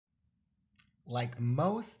Like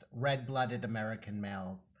most red-blooded American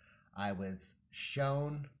males, I was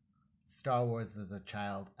shown Star Wars as a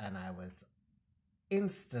child, and I was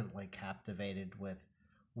instantly captivated with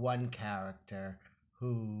one character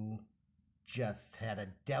who just had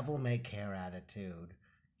a devil-may-care attitude.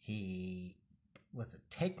 He was a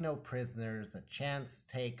take-no-prisoners, a chance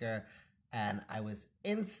taker, and I was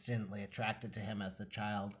instantly attracted to him as a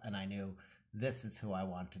child, and I knew this is who I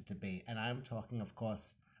wanted to be. And I'm talking, of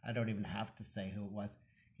course, I don't even have to say who it was.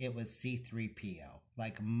 It was C3PO.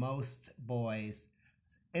 Like most boys,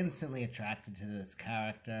 instantly attracted to this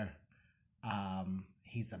character.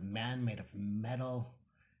 He's a man made of metal.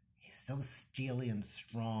 He's so steely and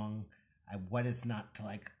strong. What is not to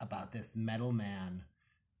like about this metal man,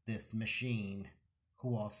 this machine,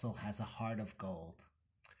 who also has a heart of gold?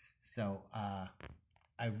 So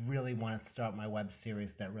I really want to start my web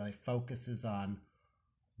series that really focuses on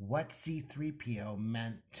what C3PO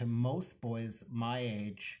meant to most boys my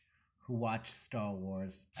age who watch Star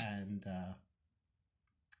Wars. And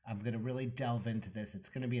I'm going to really delve into this. It's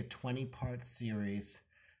going to be a 20-part series,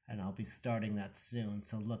 and I'll be starting that soon,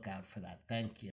 so look out for that. Thank you.